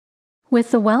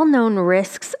With the well-known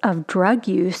risks of drug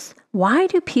use, why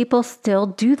do people still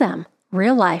do them?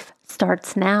 Real Life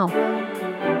starts now.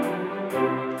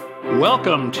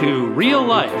 Welcome to Real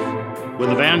Life with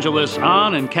evangelists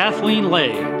Ann and Kathleen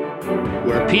Lay,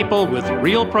 where people with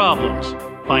real problems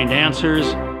find answers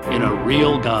in a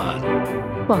real God.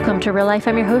 Welcome to Real Life.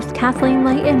 I'm your host, Kathleen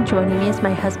Lay, and joining me is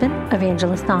my husband,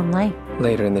 evangelist Ann Lay.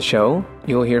 Later in the show,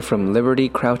 you'll hear from Liberty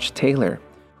Crouch Taylor,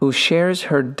 who shares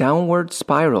her downward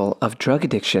spiral of drug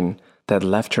addiction that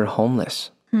left her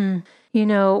homeless. You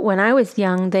know, when I was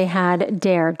young, they had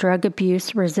DARE, Drug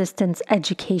Abuse Resistance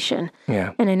Education.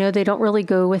 Yeah. And I know they don't really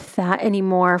go with that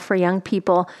anymore for young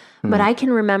people. But I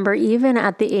can remember even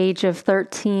at the age of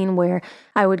 13 where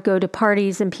I would go to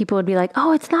parties and people would be like,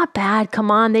 oh, it's not bad. Come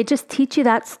on. They just teach you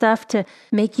that stuff to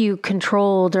make you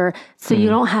controlled or so you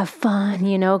don't have fun.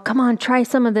 You know, come on, try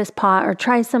some of this pot or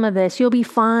try some of this. You'll be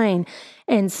fine.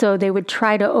 And so they would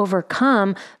try to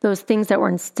overcome those things that were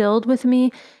instilled with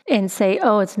me and say,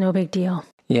 oh, it's no big deal.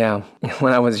 Yeah.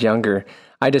 When I was younger,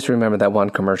 I just remember that one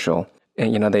commercial.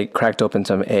 And, you know, they cracked open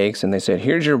some eggs and they said,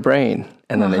 here's your brain.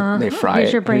 And then they fry Here's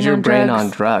it. your brain Here's your on brain drugs. on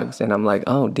drugs. And I'm like,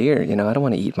 oh, dear, you know, I don't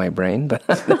want to eat my brain. But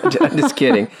I'm just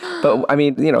kidding. But, I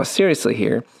mean, you know, seriously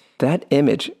here, that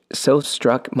image so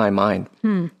struck my mind.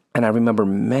 And I remember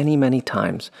many, many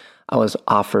times I was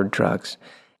offered drugs.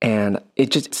 And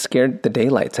it just scared the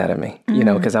daylights out of me, you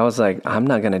know, because I was like, I'm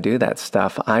not going to do that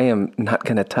stuff. I am not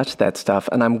going to touch that stuff.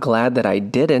 And I'm glad that I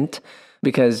didn't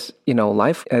because, you know,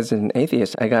 life as an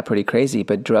atheist, I got pretty crazy.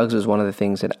 But drugs was one of the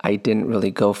things that I didn't really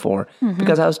go for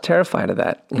because I was terrified of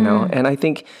that, you know. And I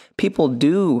think people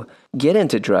do get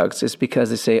into drugs is because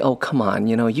they say, oh, come on,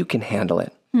 you know, you can handle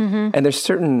it. And there's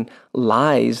certain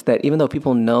lies that even though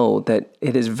people know that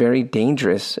it is very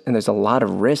dangerous and there's a lot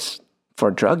of risks for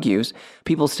drug use,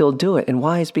 people still do it. And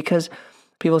why? Is because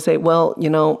people say, well, you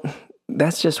know,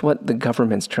 that's just what the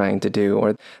government's trying to do,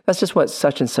 or that's just what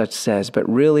such and such says. But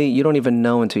really, you don't even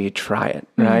know until you try it,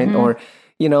 right? Or,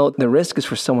 you know, the risk is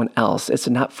for someone else. It's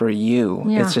not for you.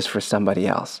 Yeah. It's just for somebody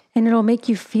else. And it'll make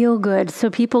you feel good. So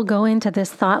people go into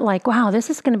this thought like, wow, this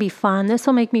is going to be fun. This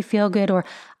will make me feel good. Or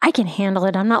I can handle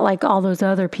it. I'm not like all those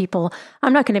other people.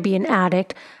 I'm not going to be an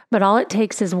addict. But all it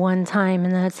takes is one time.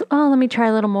 And that's, oh, let me try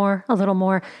a little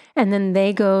more. And then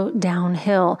they go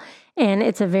downhill. And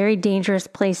it's a very dangerous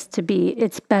place to be.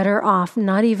 It's better off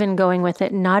not even going with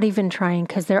it, not even trying,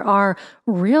 because there are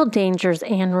real dangers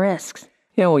and risks.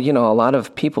 Yeah, well, you know, a lot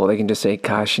of people, they can just say,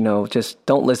 gosh, you know, just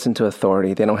don't listen to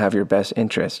authority. They don't have your best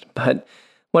interest. But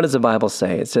what does the Bible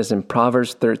say? It says in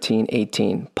Proverbs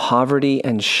 13:18, poverty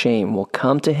and shame will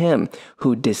come to him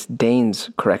who disdains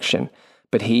correction,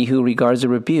 but he who regards a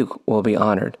rebuke will be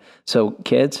honored. So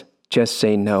kids, just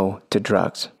say no to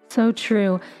drugs. So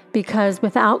true, because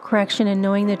without correction and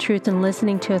knowing the truth and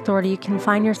listening to authority, you can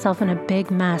find yourself in a big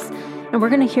mess. And we're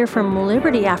going to hear from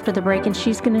Liberty after the break, and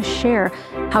she's going to share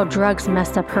how drugs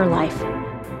messed up her life.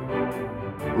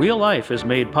 Real Life is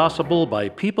made possible by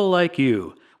people like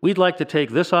you. We'd like to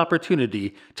take this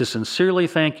opportunity to sincerely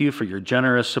thank you for your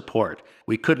generous support.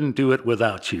 We couldn't do it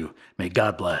without you. May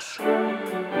God bless.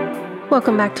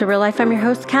 Welcome back to Real Life. I'm your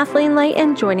host, Kathleen Lay,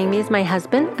 and joining me is my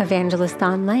husband, evangelist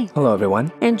Ann Lay. Hello,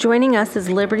 everyone. And joining us is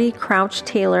Liberty Crouch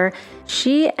Taylor.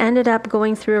 She ended up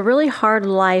going through a really hard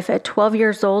life. At 12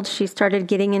 years old, she started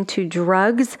getting into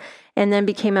drugs and then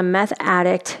became a meth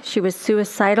addict. She was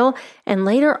suicidal and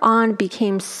later on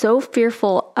became so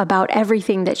fearful about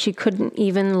everything that she couldn't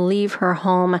even leave her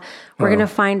home. We're going to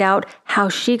find out how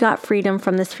she got freedom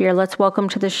from this fear. Let's welcome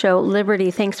to the show,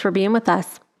 Liberty. Thanks for being with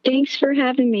us. Thanks for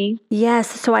having me.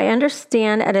 Yes. So I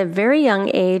understand at a very young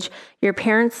age, your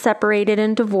parents separated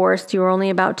and divorced. You were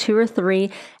only about 2 or 3.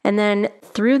 And then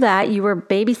through that, you were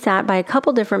babysat by a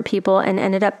couple different people and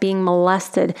ended up being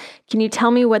molested. Can you tell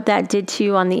me what that did to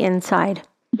you on the inside?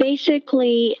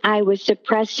 Basically, I was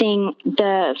suppressing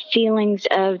the feelings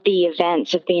of the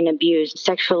events of being abused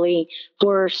sexually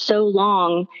for so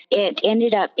long. It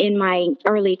ended up in my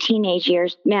early teenage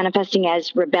years manifesting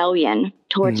as rebellion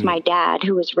towards my dad,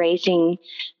 who was raising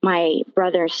my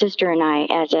brother, sister, and I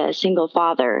as a single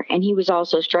father. And he was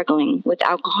also struggling with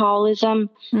alcoholism.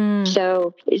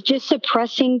 So it's just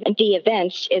suppressing the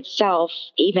events itself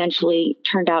eventually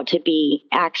turned out to be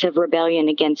acts of rebellion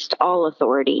against all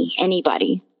authority,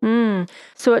 anybody.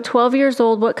 So at 12 years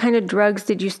old, what kind of drugs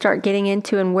did you start getting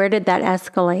into and where did that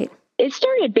escalate? It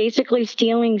started basically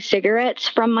stealing cigarettes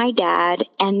from my dad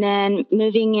and then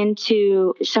moving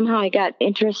into, somehow I got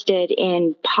interested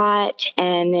in pot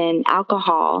and then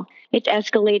alcohol. It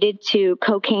escalated to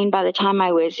cocaine by the time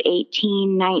I was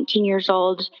 18, 19 years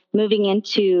old, moving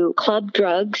into club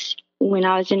drugs when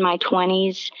I was in my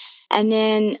 20s. And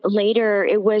then later,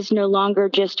 it was no longer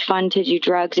just fun to do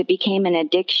drugs. It became an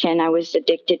addiction. I was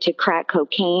addicted to crack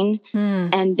cocaine.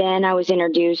 And then I was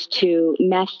introduced to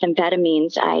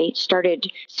methamphetamines. I started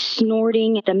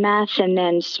snorting the meth and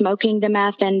then smoking the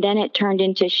meth. And then it turned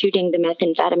into shooting the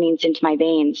methamphetamines into my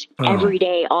veins every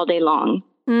day, all day long.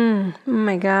 Oh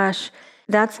my gosh.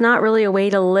 That's not really a way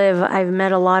to live. I've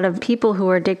met a lot of people who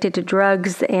are addicted to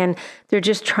drugs and they're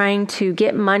just trying to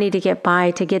get money to get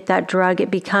by, to get that drug.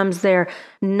 It becomes their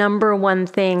number one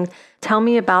thing. Tell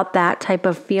me about that type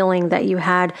of feeling that you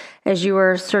had as you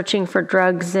were searching for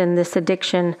drugs and this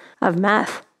addiction of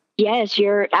meth. Yes,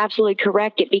 you're absolutely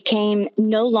correct. It became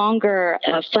no longer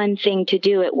a fun thing to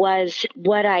do. It was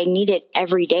what I needed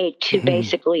every day to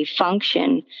basically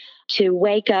function. To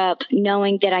wake up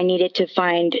knowing that I needed to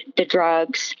find the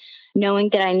drugs, knowing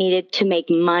that I needed to make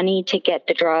money to get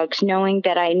the drugs, knowing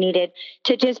that I needed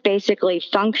to just basically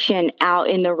function out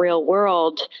in the real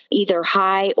world, either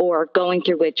high or going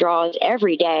through withdrawals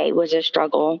every day was a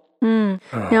struggle.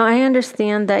 Now, I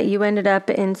understand that you ended up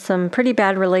in some pretty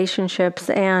bad relationships,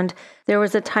 and there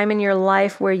was a time in your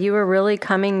life where you were really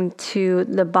coming to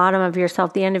the bottom of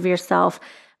yourself, the end of yourself.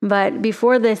 But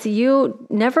before this, you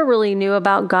never really knew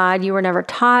about God. You were never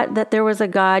taught that there was a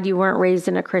God. You weren't raised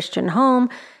in a Christian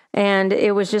home. And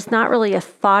it was just not really a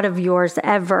thought of yours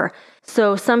ever.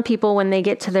 So some people, when they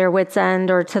get to their wits'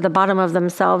 end or to the bottom of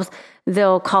themselves,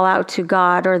 they'll call out to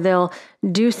God or they'll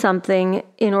do something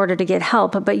in order to get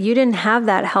help. But you didn't have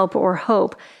that help or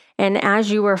hope. And as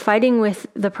you were fighting with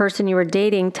the person you were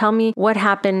dating, tell me what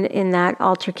happened in that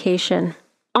altercation.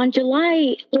 On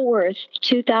July 4th,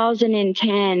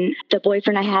 2010, the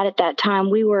boyfriend I had at that time,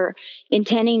 we were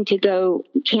intending to go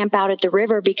camp out at the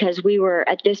river because we were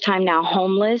at this time now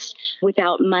homeless,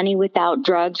 without money, without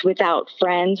drugs, without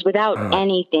friends, without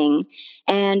anything.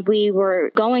 And we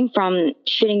were going from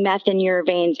shooting meth in your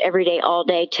veins every day, all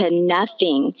day to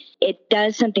nothing. It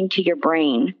does something to your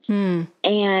brain.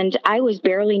 And I was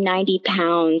barely 90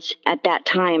 pounds at that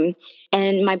time.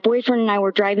 And my boyfriend and I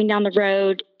were driving down the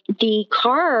road. The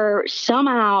car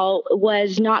somehow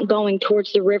was not going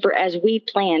towards the river as we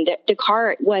planned. The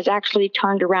car was actually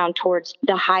turned around towards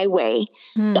the highway,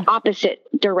 the opposite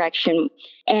direction.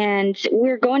 And we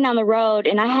were going down the road,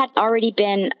 and I had already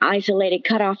been isolated,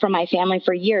 cut off from my family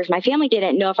for years. My family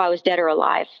didn't know if I was dead or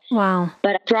alive. Wow.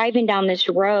 But driving down this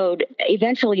road,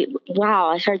 eventually,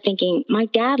 I started thinking, my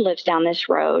dad lives down this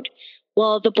road.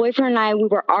 Well, the boyfriend and I, we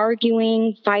were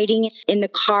arguing, fighting in the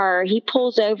car. He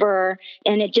pulls over,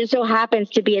 and it just so happens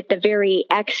to be at the very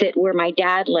exit where my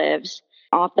dad lives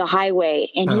off the highway.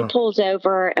 And he pulls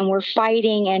over, and we're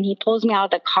fighting, and he pulls me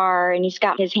out of the car, and he's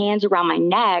got his hands around my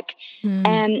neck.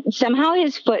 And somehow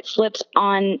his foot slips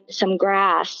on some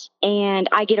grass, and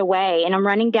I get away. And I'm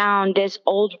running down this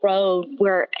old road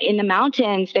where in the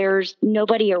mountains, there's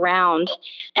nobody around.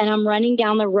 And I'm running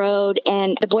down the road,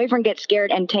 and the boyfriend gets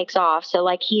scared and takes off. So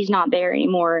like he's not there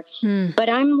anymore. But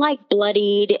I'm like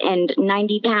bloodied and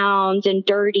 90 pounds and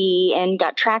dirty and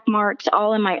got track marks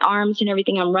all in my arms and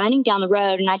everything. I'm running down the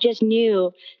road, and I just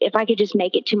knew if I could just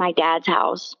make it to my dad's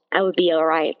house, I would be all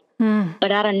right.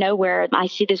 But out of nowhere, I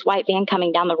see this white van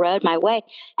coming down the road my way.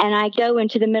 And I go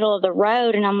into the middle of the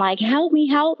road, and I'm like, help me,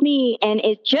 help me. And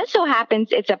it just so happens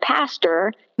it's a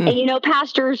pastor. And, you know,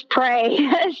 pastors pray.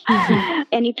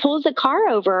 And he pulls the car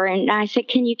over, and I said,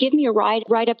 can you give me a ride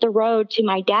right up the road to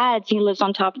my dad's? He lives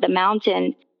on top of the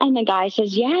mountain. And the guy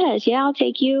says, yes, I'll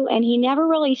take you. And he never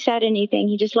really said anything.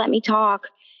 He just let me talk.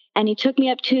 And he took me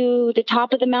up to the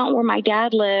top of the mountain where my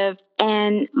dad lived.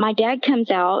 And my dad comes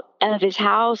out of his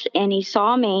house, and he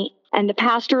saw me, and the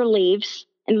pastor leaves.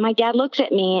 And my dad looks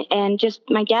at me, and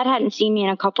my dad hadn't seen me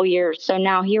in a couple years. So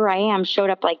now here I am,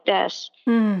 showed up like this.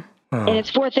 And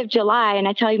it's 4th of July. And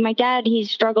I tell you, my dad, he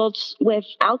struggled with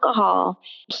alcohol.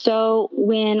 So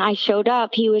when I showed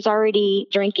up, he was already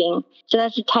drinking. So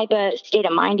that's the type of state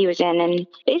of mind he was in. And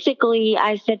basically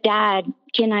I said, Dad,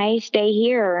 can I stay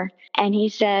here? And he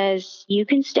says, you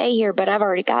can stay here, but I've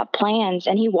already got plans.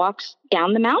 And he walks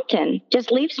down the mountain,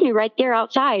 just leaves me right there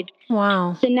outside.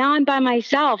 Wow. So now I'm by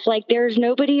myself. Like there's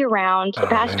nobody around. The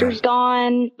pastor's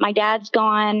gone. My dad's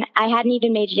gone. I hadn't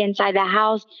even made it inside the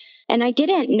house. And I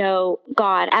didn't know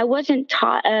God. I wasn't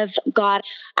taught of God.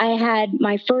 I had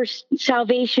my first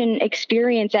salvation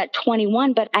experience at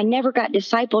 21, but I never got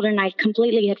discipled, and I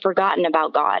completely had forgotten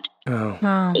about God.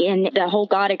 Wow. And the whole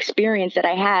God experience that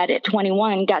I had at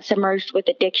 21 got submerged with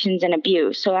addictions and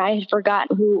abuse. So I had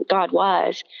forgotten who God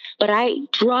was. But I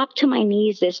dropped to my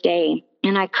knees this day,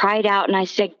 and I cried out, and I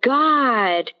said,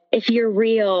 God, if you're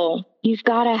real, you've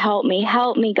got to help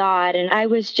me, God. And I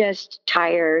was just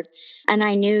tired. And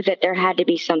I knew that there had to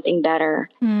be something better.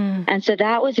 And so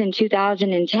that was in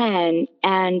 2010.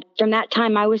 And from that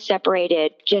time, I was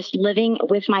separated, just living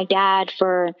with my dad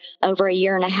for over a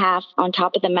year and a half on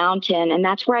top of the mountain. And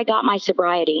that's where I got my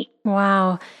sobriety.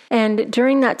 Wow. And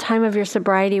during that time of your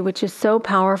sobriety, which is so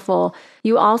powerful,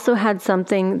 you also had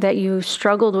something that you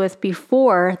struggled with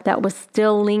before that was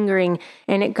still lingering,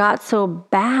 and it got so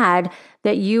bad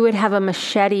that you would have a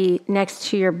machete next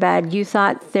to your bed. You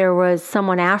thought there was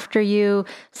someone after you,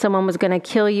 someone was going to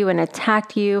kill you and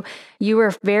attack you. You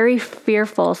were very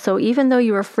fearful. So even though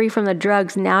you were free from the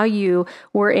drugs, now you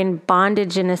were in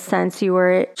bondage in a sense. You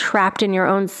were trapped in your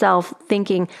own self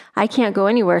thinking, I can't go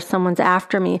anywhere, someone's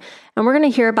after me. And we're going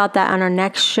to hear about that on our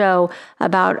next show,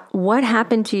 about what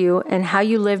happened to you and how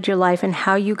you lived your life and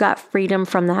how you got freedom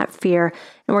from that fear.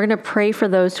 And we're going to pray for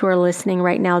those who are listening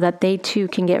right now that they too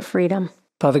can get freedom.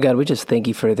 Father God, we just thank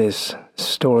you for this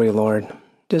story, Lord.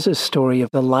 This is a story of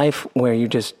the life where you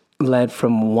just led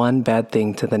from one bad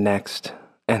thing to the next,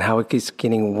 and how it keeps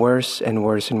getting worse and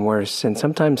worse and worse. And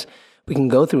sometimes we can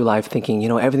go through life thinking,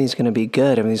 everything's going to be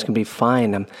good, everything's going to be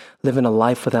fine. I'm living a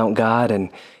life without God and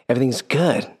everything's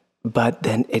good. But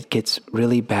then it gets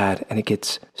really bad, and it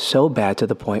gets so bad to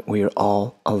the point where you're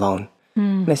all alone.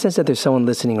 And I sense that there's someone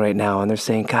listening right now and they're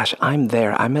saying, gosh, I'm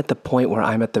there. I'm at the point where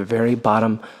I'm at the very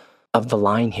bottom of the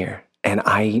line here, and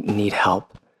I need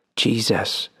help.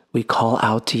 Jesus, we call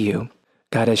out to you.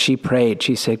 God, as she prayed,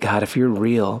 she said, God, if you're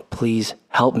real, please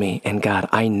help me. And God,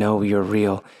 I know you're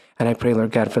real. And I pray,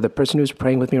 Lord God, for the person who's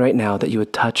praying with me right now, that you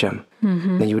would touch him,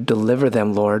 that you would deliver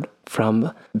them, Lord,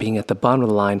 from being at the bottom of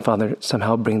the line. Father,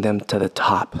 somehow bring them to the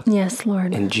top. Yes,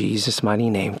 Lord. In Jesus' mighty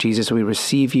name. Jesus, we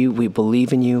receive you. We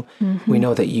believe in you. We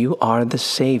know that you are the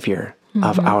Savior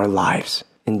of our lives.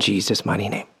 In Jesus' mighty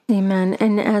name. Amen.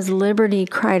 And as Liberty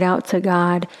cried out to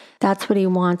God, that's what he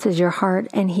wants, is your heart.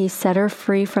 And he set her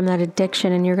free from that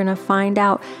addiction. And you're going to find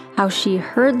out how she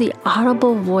heard the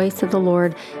audible voice of the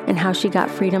Lord and how she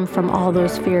got freedom from all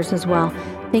those fears as well.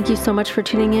 Thank you so much for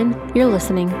tuning in. You're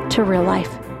listening to Real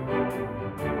Life.